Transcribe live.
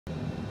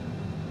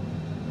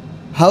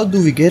how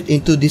do we get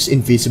into this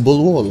invisible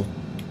wall?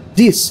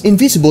 This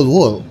invisible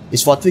wall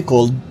is what we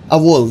call a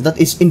wall that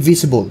is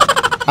invisible.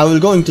 I will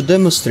going to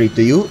demonstrate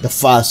to you the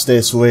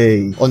fastest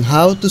way on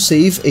how to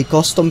save a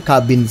custom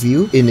cabin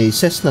view in a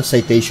Cessna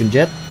Citation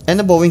jet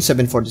and a Boeing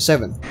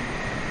 747.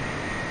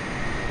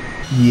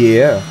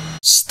 Yeah.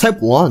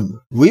 Step 1.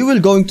 We will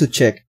going to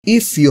check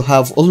if you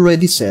have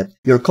already set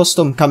your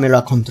custom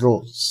camera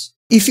controls.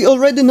 If you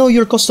already know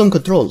your custom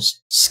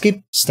controls,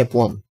 skip step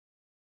 1.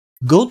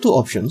 Go to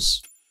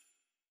Options.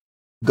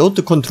 Go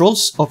to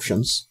Controls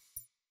Options.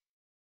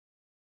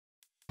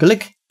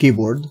 Click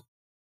Keyboard.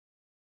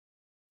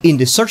 In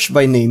the Search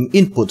by Name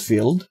input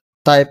field,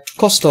 type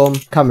Custom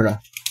Camera.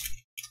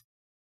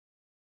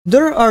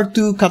 There are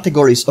two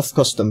categories of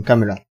custom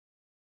camera.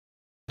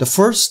 The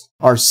first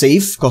are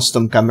Save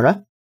Custom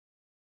Camera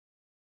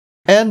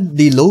and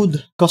the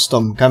Load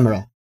Custom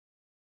Camera.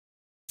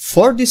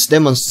 For this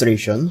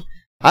demonstration,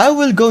 I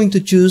will going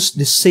to choose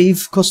the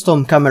Save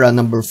Custom Camera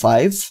number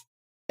 5,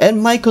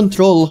 and my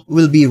control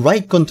will be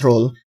right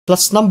control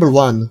plus number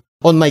 1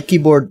 on my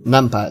keyboard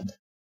numpad.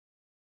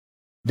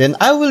 Then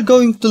I will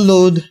going to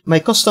load my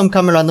custom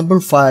camera number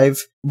 5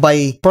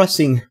 by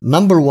pressing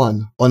number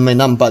 1 on my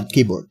numpad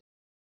keyboard.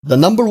 The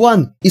number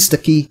 1 is the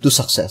key to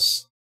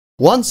success.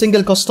 One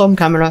single custom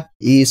camera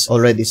is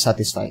already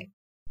satisfying.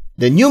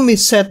 Then you may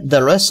set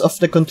the rest of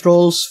the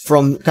controls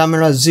from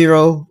camera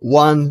 0,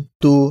 1,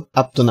 2,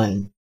 up to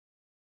 9.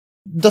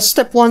 The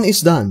step 1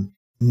 is done.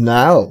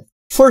 Now,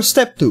 for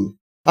step 2,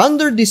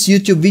 under this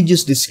YouTube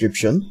video's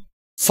description,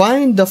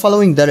 find the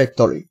following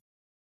directory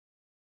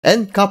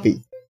and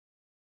copy.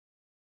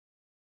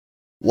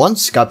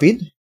 Once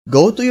copied,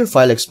 go to your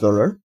File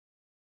Explorer,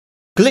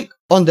 click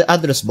on the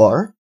address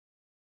bar,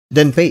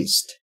 then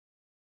paste.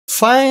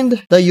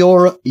 Find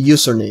your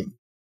username.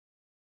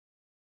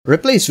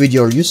 Replace with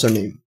your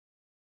username,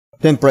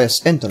 then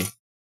press Enter.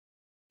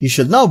 You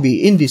should now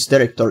be in this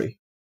directory.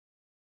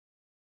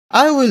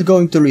 I will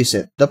going to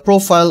reset the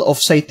profile of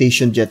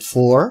Citation Jet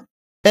 4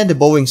 and the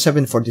Boeing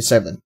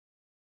 747.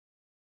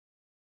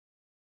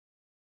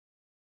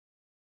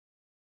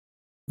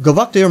 Go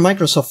back to your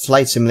Microsoft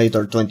Flight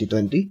Simulator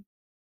 2020.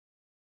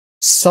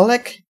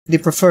 Select the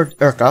preferred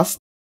aircraft.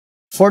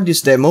 For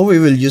this demo, we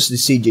will use the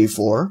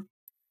CJ4.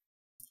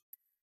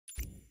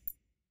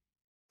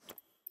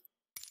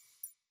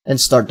 And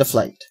start the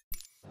flight.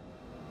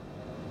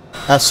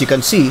 As you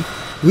can see,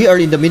 we are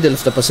in the middle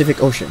of the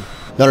Pacific Ocean.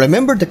 Now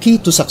remember the key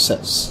to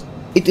success.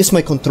 It is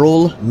my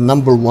control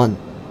number 1.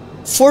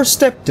 For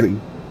step 3,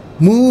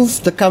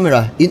 move the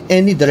camera in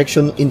any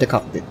direction in the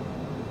cockpit.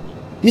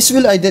 This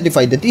will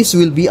identify that this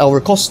will be our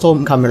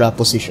custom camera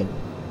position.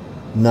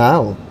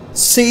 Now,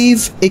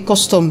 save a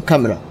custom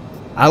camera.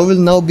 I will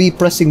now be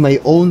pressing my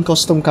own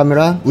custom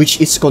camera, which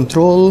is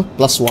Control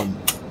plus 1.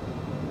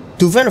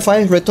 To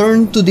verify,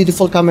 return to the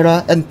default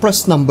camera and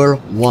press number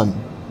 1.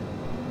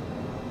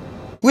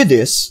 With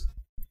this,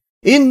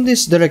 in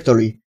this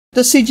directory,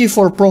 the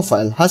CG4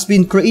 profile has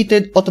been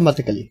created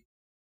automatically.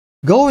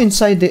 Go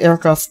inside the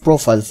aircraft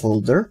profile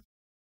folder,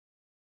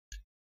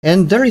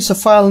 and there is a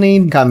file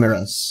named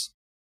Cameras.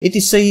 It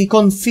is a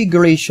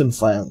configuration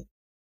file.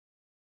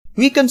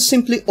 We can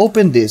simply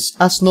open this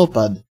as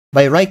Notepad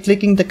by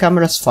right-clicking the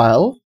Cameras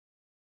file,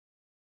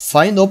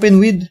 find Open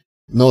with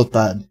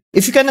Notepad.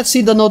 If you cannot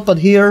see the Notepad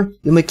here,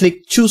 you may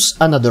click Choose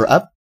Another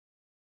App,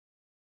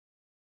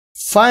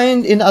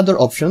 find in Other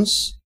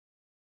Options,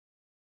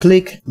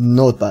 click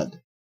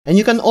Notepad. And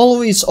you can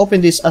always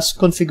open this as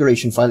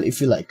configuration file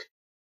if you like.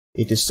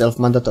 It is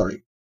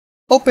self-mandatory.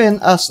 Open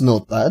as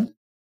Notepad.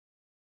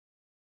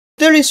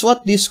 There is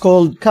what is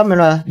called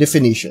camera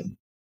definition.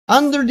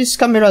 Under this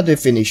camera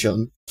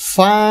definition,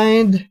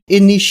 find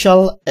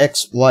initial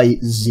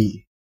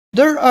XYZ.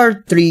 There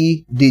are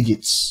 3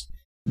 digits.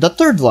 The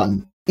third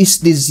one is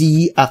the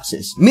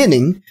Z-axis,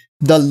 meaning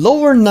the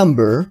lower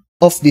number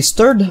of this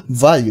third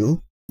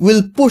value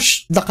will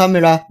push the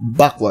camera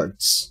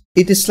backwards.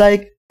 It is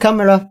like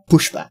camera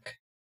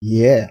pushback.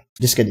 Yeah,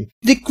 just kidding.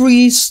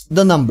 Decrease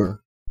the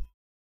number.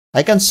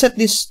 I can set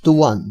this to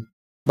 1,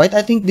 but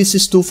I think this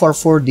is too far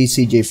for the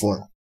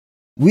CJ4.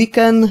 We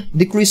can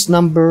decrease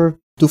number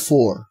to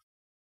 4.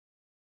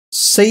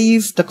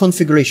 Save the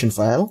configuration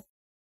file.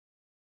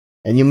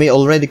 And you may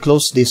already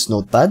close this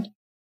notepad.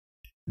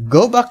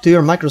 Go back to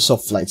your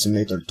Microsoft Flight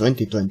Simulator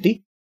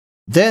 2020.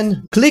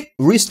 Then click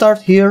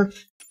Restart here.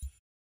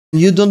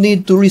 You don't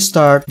need to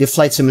restart the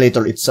flight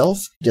simulator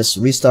itself. Just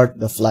restart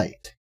the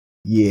flight.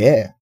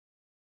 Yeah.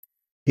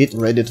 Hit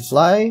Ready to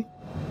Fly.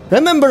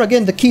 Remember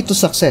again the key to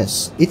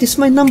success. It is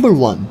my number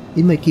 1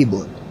 in my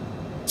keyboard.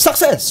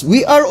 Success!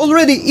 We are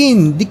already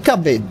in the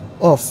cabin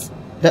of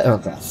the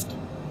aircraft.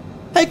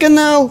 I can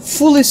now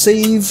fully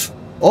save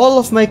all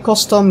of my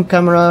custom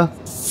camera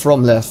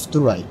from left to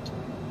right.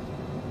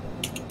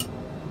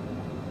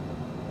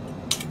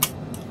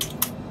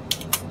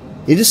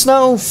 It is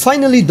now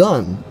finally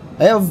done.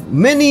 I have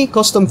many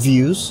custom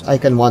views I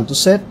can want to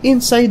set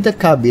inside the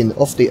cabin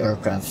of the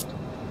aircraft.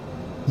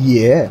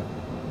 Yeah.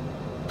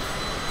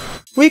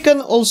 We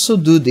can also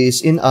do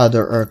this in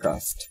other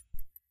aircraft.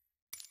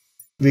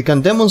 we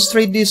can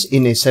demonstrate this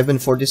in a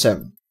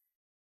 747.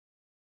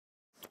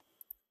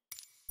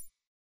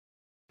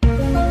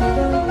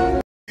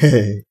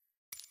 Hey.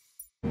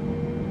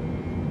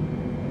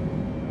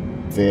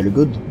 Very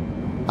good.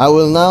 I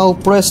will now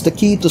press the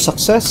key to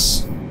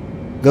success.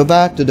 Go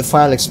back to the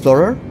File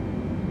Explorer.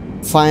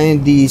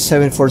 Find the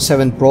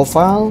 747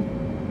 profile.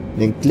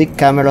 Then click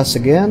Cameras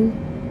again.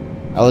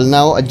 I will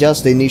now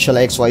adjust the initial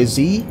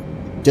XYZ.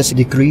 Just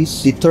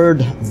decrease the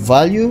third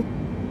value.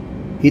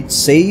 Hit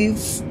Save.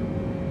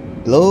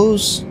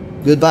 Close.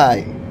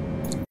 Goodbye.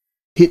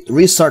 Hit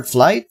Restart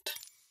Flight.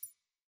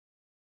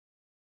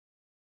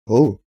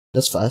 Oh,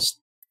 that's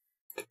fast.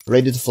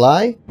 Ready to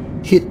fly.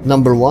 Hit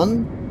number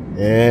 1.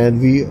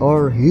 And we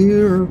are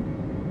here.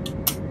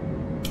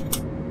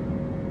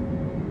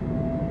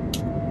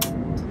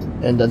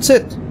 And that's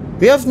it.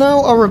 We have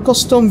now our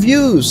custom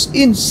views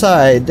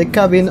inside the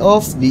cabin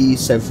of the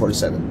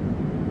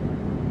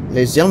 747.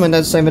 Ladies and gentlemen,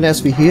 that's Simon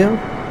SB here.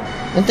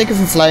 And thank you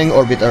for flying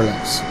Orbit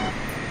Airlines.